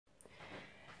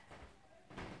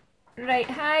Right,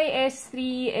 hi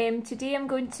S3. Today I'm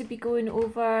going to be going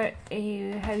over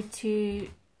how to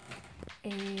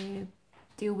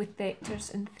deal with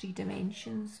vectors in 3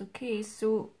 dimensions. Okay,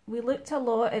 so we looked a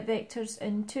lot at vectors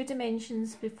in 2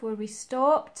 dimensions before we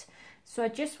stopped. So I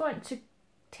just want to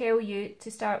tell you to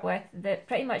start with that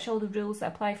pretty much all the rules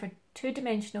that apply for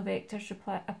 2-dimensional vectors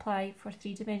apply for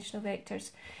 3-dimensional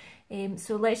vectors.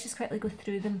 So let's just quickly go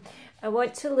through them. I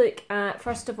want to look at,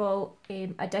 first of all,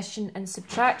 addition and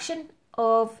subtraction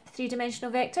of 3-dimensional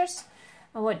vectors.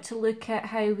 I want to look at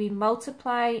how we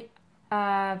multiply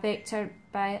a vector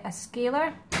by a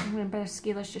scalar. Remember, a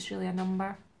scalar is just really a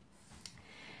number.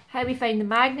 How we find the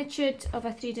magnitude of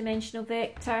a 3-dimensional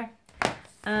vector.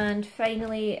 And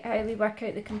finally, how we work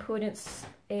out the components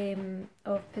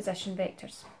of position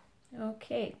vectors.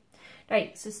 Okay.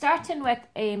 Right, so starting with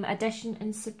addition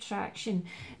and subtraction.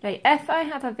 Right, if I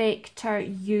have a vector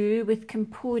u with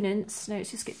components, now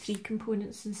it's just got 3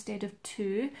 components instead of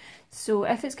 2. So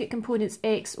if it's got components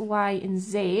x, y and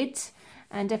z,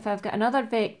 and if I've got another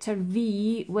vector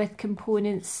v with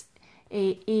components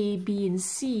a, b and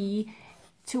c,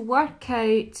 to work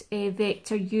out a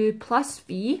vector u plus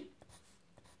v,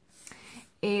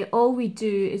 all we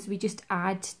do is we just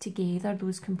add together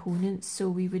those components. So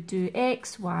we would do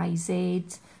x, y, z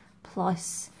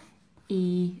plus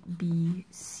a, b,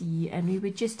 c, and we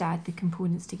would just add the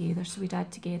components together. So we'd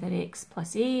add together x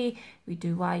plus a, we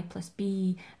do y plus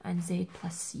b, and z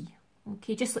plus c.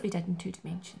 Okay, just like we did in 2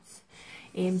 dimensions.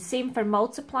 Same for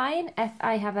multiplying. If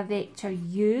I have a vector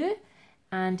u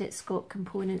and it's got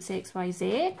components x, y,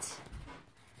 z,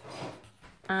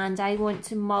 and I want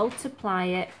to multiply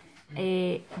it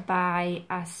by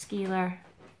a scalar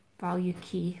value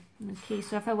k. Okay,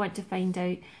 so if I want to find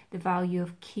out the value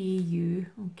of ku,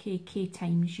 okay, k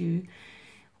times u,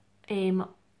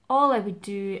 all I would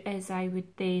do is I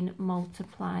would then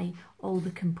multiply all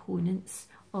the components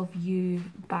of u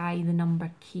by the number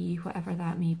k, whatever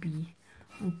that may be.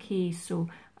 Okay, so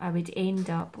I would end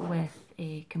up with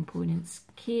components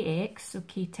kx, so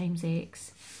k times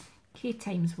x, k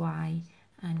times y,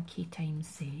 and k times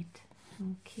z.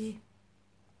 Okay.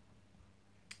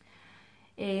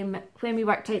 When we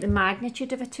worked out the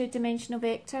magnitude of a 2-dimensional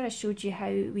vector, I showed you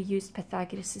how we used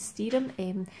Pythagoras' theorem.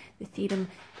 The theorem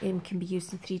can be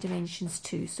used in 3 dimensions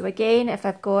too. So again, if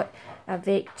I've got a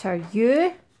vector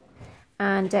u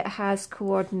and it has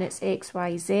coordinates x,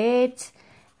 y, z,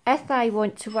 if I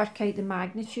want to work out the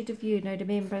magnitude of u, now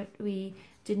remember we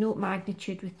denote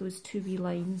magnitude with those 2 wee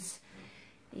lines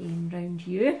round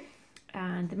u.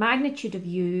 And the magnitude of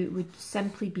u would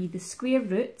simply be the square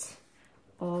root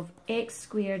of x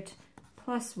squared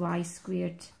plus y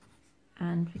squared,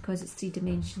 and because it's 3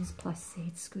 dimensions, plus z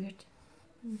squared.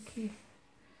 Okay,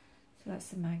 so that's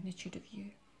the magnitude of u.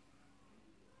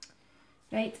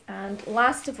 Right, and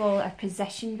last of all are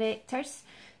position vectors.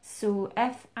 So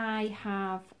if I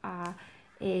have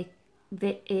a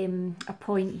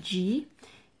point G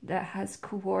that has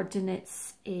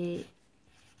coordinates a,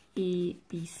 B,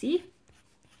 C,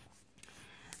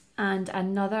 and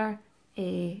another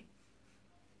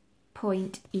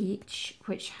point H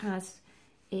which has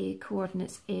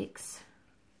coordinates x,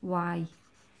 y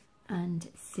and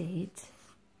z.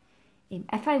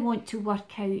 If I want to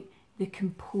work out the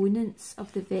components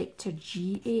of the vector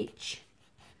GH,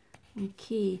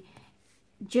 okay,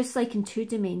 just like in 2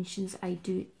 dimensions, I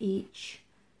do H,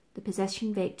 the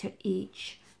position vector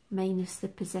H, minus the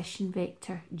position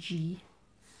vector G.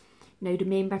 Now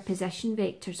remember, position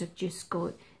vectors have just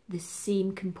got the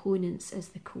same components as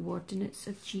the coordinates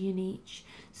of G and H.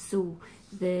 So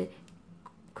the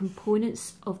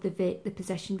components of the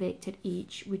position vector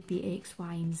H would be x,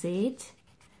 y and z.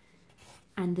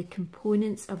 And the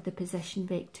components of the position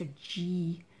vector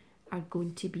G are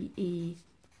going to be A,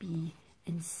 B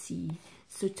and C.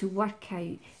 So to work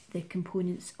out the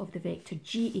components of the vector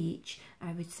GH,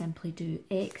 I would simply do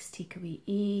x take away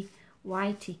A,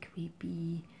 y take away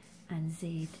B, and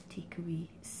z take away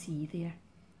C there.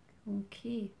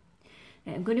 Okay,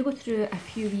 now I'm going to go through a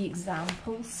few wee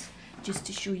examples just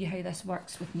to show you how this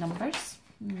works with numbers.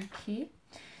 Okay,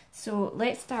 so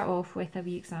let's start off with a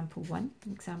wee example 1.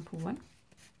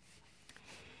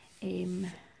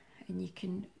 And you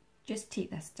can just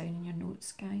take this down in your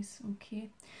notes, guys. Okay,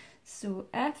 so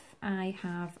if I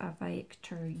have a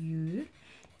vector u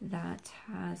that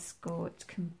has got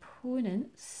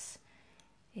components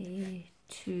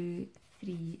 2,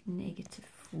 3, negative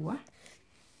 4,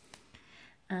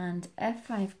 and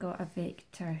if I've got a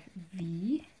vector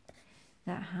v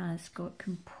that has got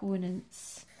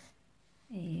components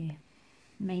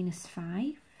minus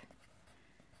 5,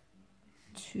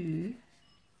 2,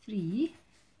 3,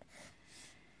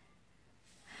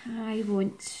 I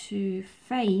want to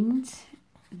find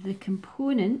the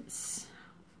components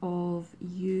of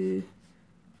u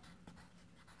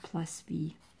plus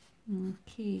v.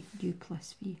 Okay, u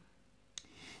plus v.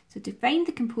 So to find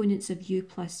the components of u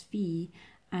plus v,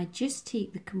 I just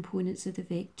take the components of the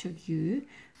vector u,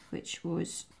 which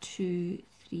was 2,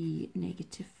 3,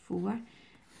 negative 4,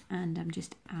 and I'm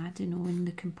just adding on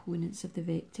the components of the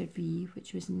vector v,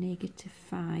 which was negative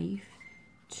 5,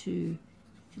 2,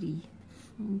 3.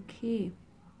 Okay,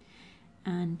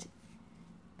 and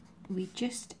we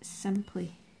just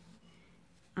simply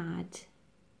add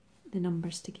the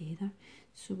numbers together.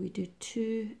 So we do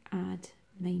 2 add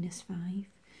minus 5,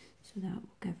 so that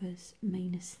will give us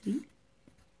minus 3.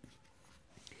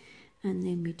 And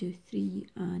then we do 3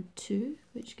 add 2,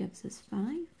 which gives us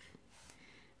 5.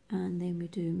 And then we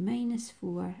do minus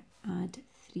 4 add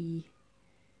 3,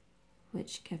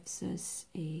 which gives us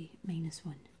a minus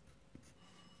 1.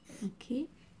 Okay,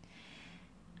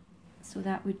 so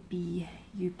that would be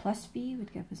u plus v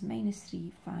would give us minus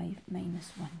 3, 5,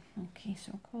 minus 1. Okay,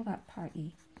 so I'll call that part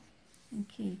A.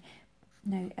 Okay,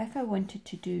 now if I wanted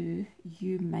to do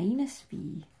u minus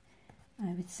v,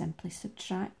 I would simply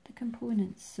subtract the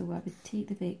components. So I would take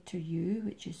the vector u,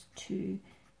 which is 2,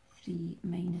 3,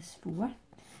 minus 4,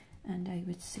 and I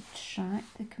would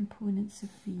subtract the components of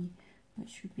v,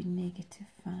 which would be negative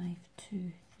 5,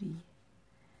 2, 3.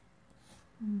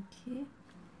 Okay,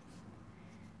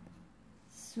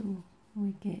 so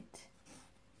we get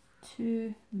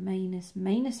 2 minus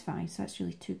 5, so that's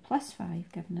really 2 plus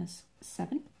 5, giving us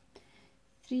 7.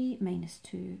 3 minus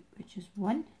 2, which is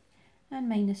 1, and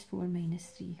minus 4 minus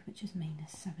 3, which is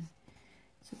minus 7.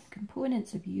 So the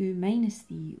components of u minus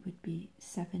v would be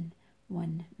 7,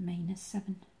 1, minus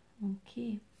 7.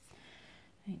 Okay,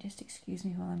 right, just excuse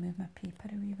me while I move my paper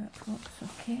a wee bit, folks,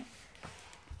 okay.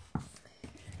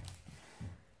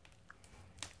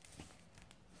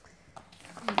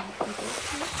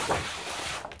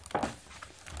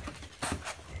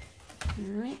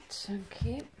 Right,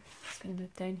 okay, just going to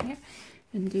move down here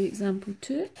and do example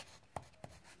 2.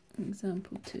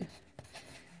 Example 2.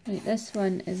 Right, this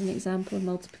one is an example of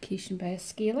multiplication by a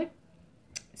scalar.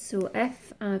 So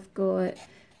if I've got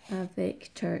a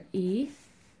vector A,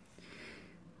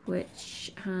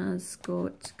 which has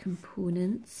got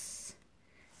components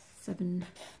 7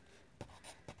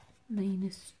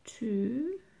 minus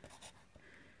 2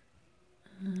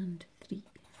 and 3.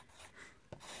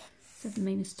 7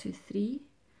 minus 2, 3,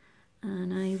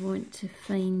 and I want to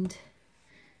find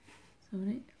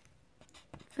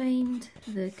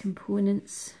the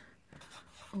components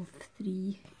of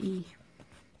 3a.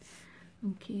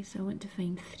 Okay, so I want to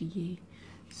find 3a.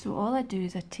 So all I do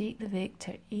is I take the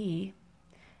vector a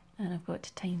and I've got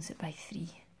to times it by 3.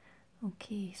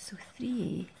 Okay, so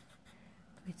 3a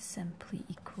would simply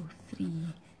equal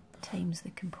 3 times the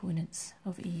components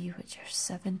of a, which are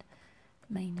 7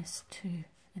 minus 2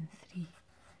 and 3.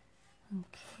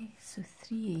 Okay, so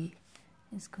 3a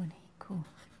is going to equal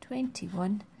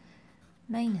 21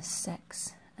 minus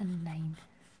 6 and 9.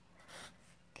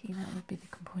 Okay, that would be the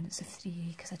components of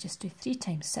 3a, because I just do 3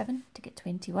 times 7 to get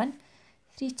 21,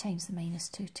 3 times the minus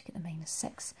 2 to get the minus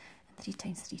 6, and 3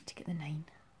 times 3 to get the 9.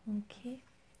 Okay,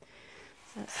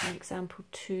 so that's the example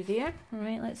 2 there.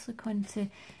 Alright, let's look on to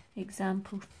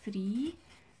example 3,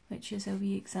 which is a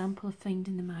wee example of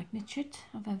finding the magnitude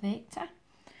of a vector.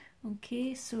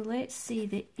 Okay, so let's say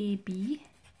that AB,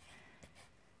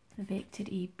 the vector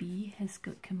AB, has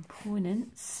got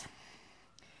components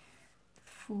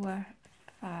 4,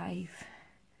 5,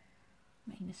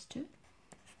 minus 2.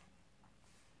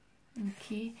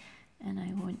 Okay, and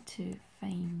I want to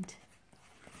find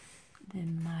the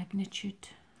magnitude.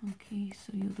 Okay,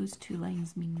 so those two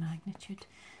lines mean magnitude.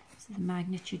 So the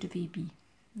magnitude of AB.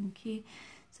 Okay,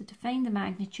 so to find the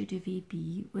magnitude of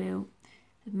AB, well,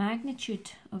 the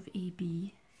magnitude of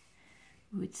AB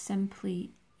would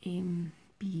simply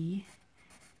be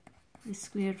the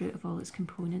square root of all its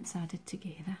components added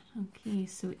together. Okay,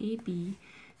 so AB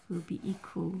will be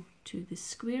equal to the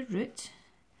square root.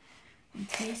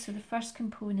 Okay, so the first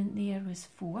component there was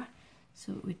 4,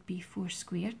 so it would be 4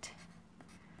 squared,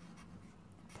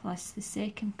 plus the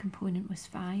second component was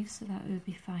 5, so that would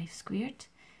be 5 squared,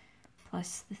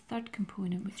 plus the third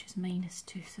component, which is minus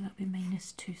 2, so that would be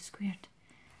minus 2 squared.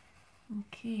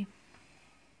 Okay,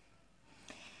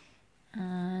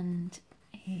 and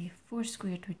 4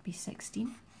 squared would be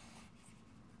 16,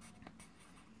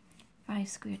 5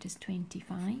 squared is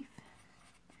 25,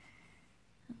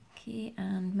 okay,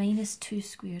 and minus 2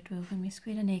 squared, well, when we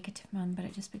square a negative number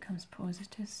it just becomes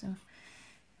positive, so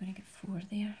we're going to get 4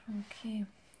 there. Okay,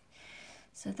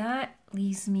 so that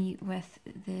leaves me with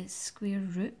the square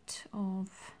root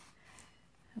of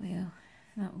well,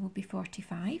 that will be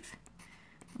 45.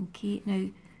 Okay, now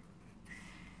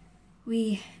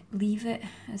we leave it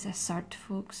as a third,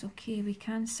 folks. Okay, we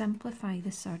can simplify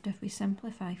the third. If we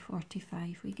simplify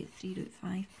 45, we get 3 root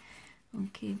 5.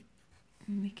 Okay,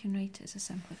 and we can write it as a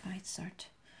simplified third,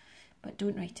 but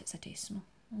don't write it as a decimal.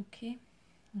 Okay,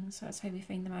 and so that's how we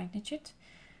find the magnitude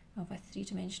of a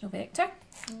three-dimensional vector.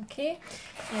 Okay,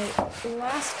 now the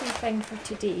last wee thing for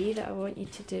today that I want you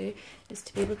to do is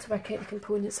to be able to work out the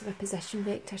components of a position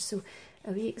vector. So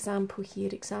a wee example here,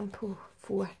 example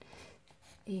 4.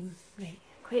 Right,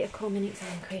 quite a common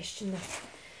exam question this.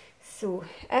 So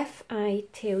if I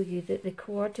tell you that the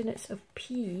coordinates of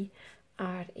P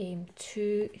are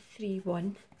 2, 3,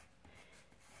 1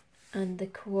 and the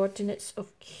coordinates of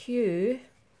Q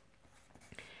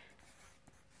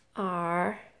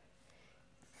are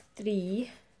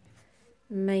 3,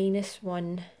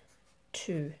 -1,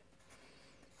 2.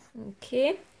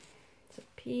 Okay, so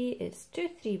P is 2,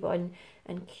 3, 1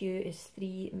 and Q is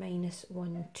 3,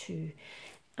 -1, 2.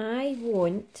 I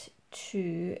want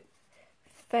to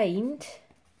find,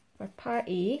 for part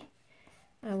A,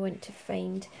 I want to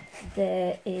find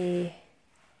the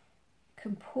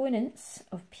components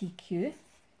of PQ.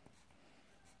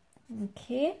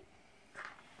 Okay,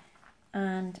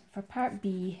 and for part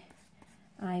B,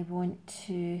 I want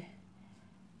to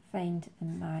find the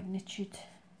magnitude.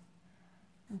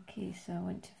 Okay, so I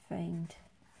want to find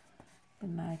the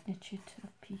magnitude of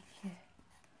PQ.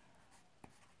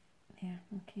 There,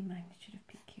 okay, magnitude of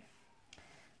PQ.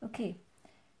 Okay,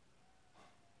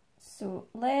 so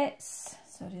let's,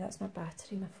 sorry, that's my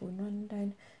battery, my phone running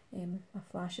down. My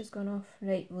flash has gone off.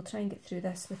 Right, we'll try and get through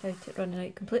this without it running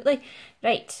out completely.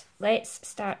 Right, let's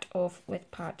start off with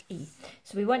part E.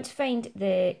 So we want to find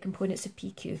the components of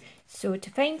PQ. So to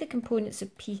find the components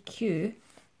of PQ,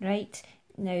 right,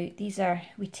 now these are,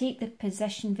 we take the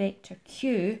position vector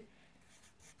Q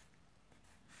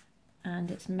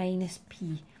and it's minus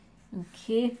P.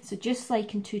 Okay, so just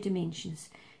like in 2 dimensions,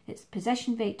 it's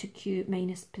position vector Q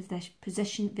minus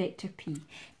position vector P.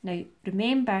 Now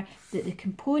remember that the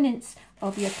components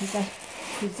of your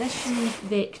position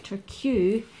vector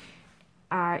Q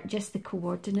are just the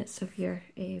coordinates of your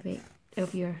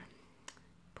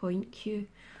point Q.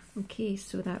 Okay,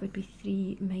 so that would be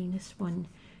 3, -1,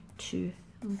 2.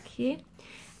 Okay,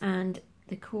 and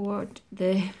the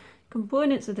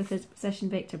components of the position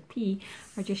vector P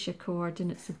are just your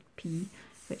coordinates of P,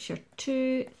 which are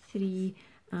 2, 3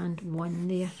 and 1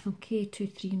 there. Okay, 2,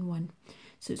 3 and 1.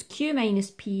 So it's Q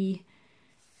minus P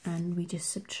and we just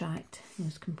subtract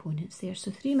those components there.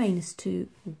 So 3 minus 2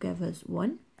 will give us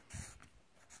 1.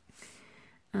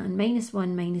 And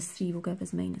 -1 minus 3 will give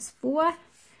us -4.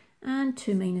 And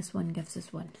 2 minus 1 gives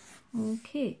us 1.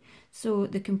 Okay, so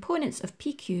the components of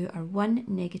PQ are 1,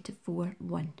 -4,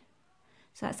 1.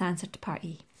 So that's the answer to part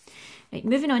A. Right,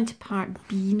 moving on to part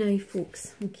B now,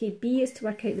 folks. Okay, B is to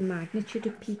work out the magnitude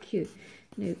of PQ.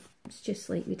 Now, it's just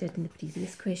like we did in the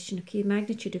previous question. Okay,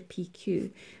 magnitude of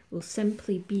PQ will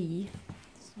simply be,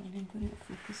 sorry, I'm going to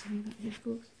focus on that here,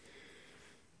 folks.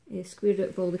 Square root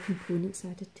of all the components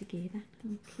added together.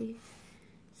 Okay,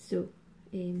 so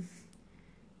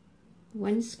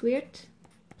 1 squared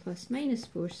plus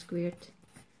 -4 squared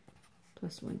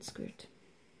plus 1 squared.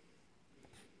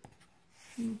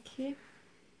 Okay,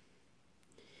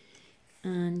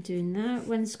 and doing that,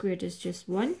 1 squared is just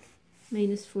 1,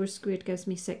 -4 squared gives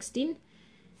me 16,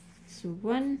 so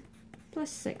 1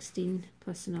 plus 16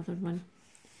 plus another 1,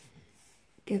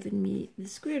 giving me the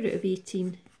square root of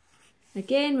 18.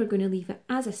 Again, we're going to leave it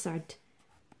as a third,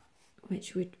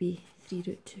 which would be 3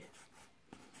 root 2.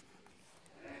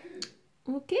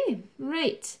 Okay,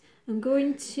 right, I'm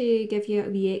going to give you a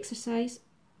wee exercise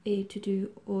to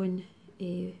do on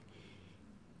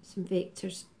some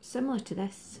vectors similar to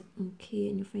this. Okay,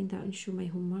 and you'll find that on Show My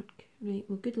Homework. Right,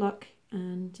 well, good luck,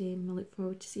 and I look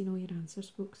forward to seeing all your answers,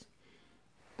 folks.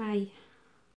 Bye.